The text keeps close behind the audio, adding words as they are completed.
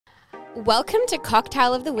Welcome to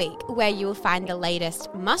Cocktail of the Week, where you will find the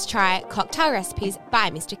latest must-try cocktail recipes by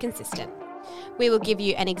Mr. Consistent. We will give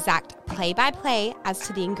you an exact play-by-play as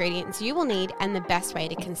to the ingredients you will need and the best way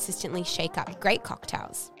to consistently shake up great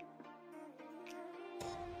cocktails.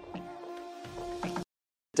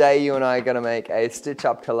 Today you and I are going to make a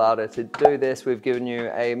stitch-up colada. To do this, we've given you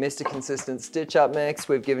a Mr. Consistent stitch-up mix.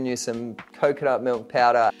 We've given you some coconut milk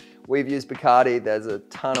powder. We've used Bacardi. There's a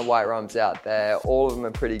ton of white rums out there. All of them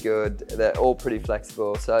are pretty good. They're all pretty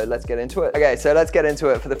flexible. So let's get into it. Okay, so let's get into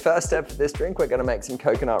it. For the first step for this drink, we're going to make some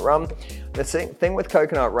coconut rum. The thing with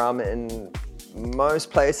coconut rum in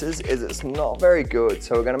most places is it's not very good.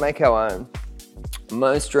 So we're going to make our own.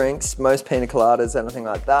 Most drinks, most pina coladas, anything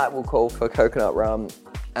like that will call for coconut rum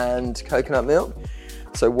and coconut milk.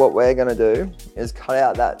 So what we're going to do is cut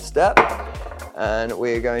out that step, and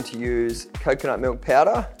we're going to use coconut milk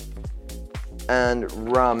powder and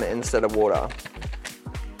rum instead of water.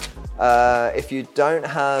 If you don't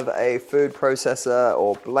have a food processor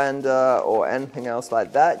or blender or anything else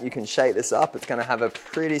like that, you can shake this up. It's going to have a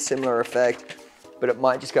pretty similar effect, but it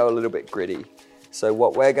might just go a little bit gritty. So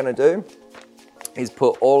what we're going to do is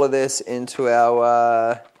put all of this into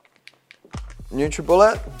our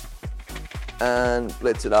NutriBullet and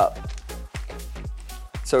blitz it up.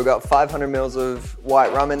 So we've got 500 mils of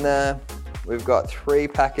white rum in there. We've got 3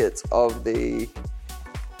 packets of the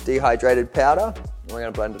dehydrated powder. We're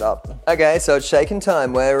gonna blend it up. Okay, so it's shaking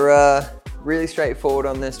time. We're really straightforward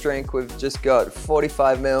on this drink. We've just got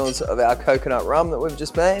 45 mils of our coconut rum that we've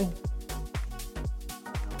just made.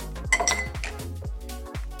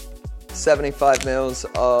 75 mils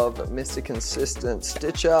of Mr. Consistent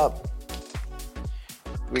Stitch Up.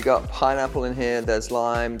 We got pineapple in here, there's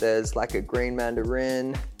lime, there's like a green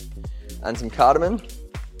mandarin, and some cardamom.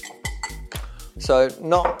 So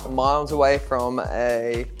not miles away from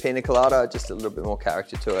a pina colada, just a little bit more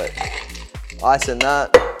character to it. Ice in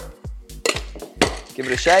that, give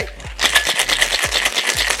it a shake.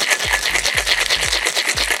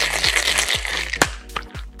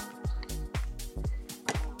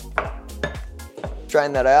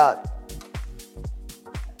 Drain that out.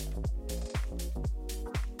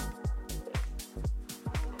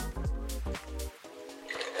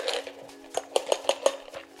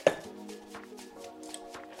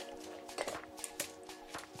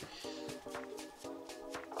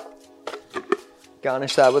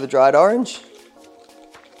 Garnish that with a dried orange.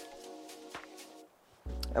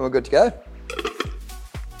 And we're good to go.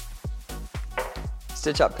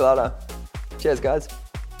 Stitch up colada. Cheers, guys.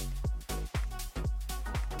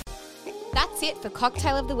 That's it for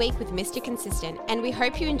Cocktail of the Week with Mr. Consistent, and we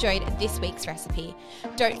hope you enjoyed this week's recipe.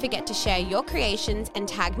 Don't forget to share your creations and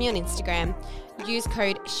tag me on Instagram. Use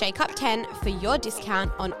code SHAKEUP10 for your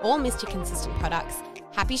discount on all Mr. Consistent products.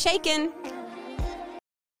 Happy shakin'!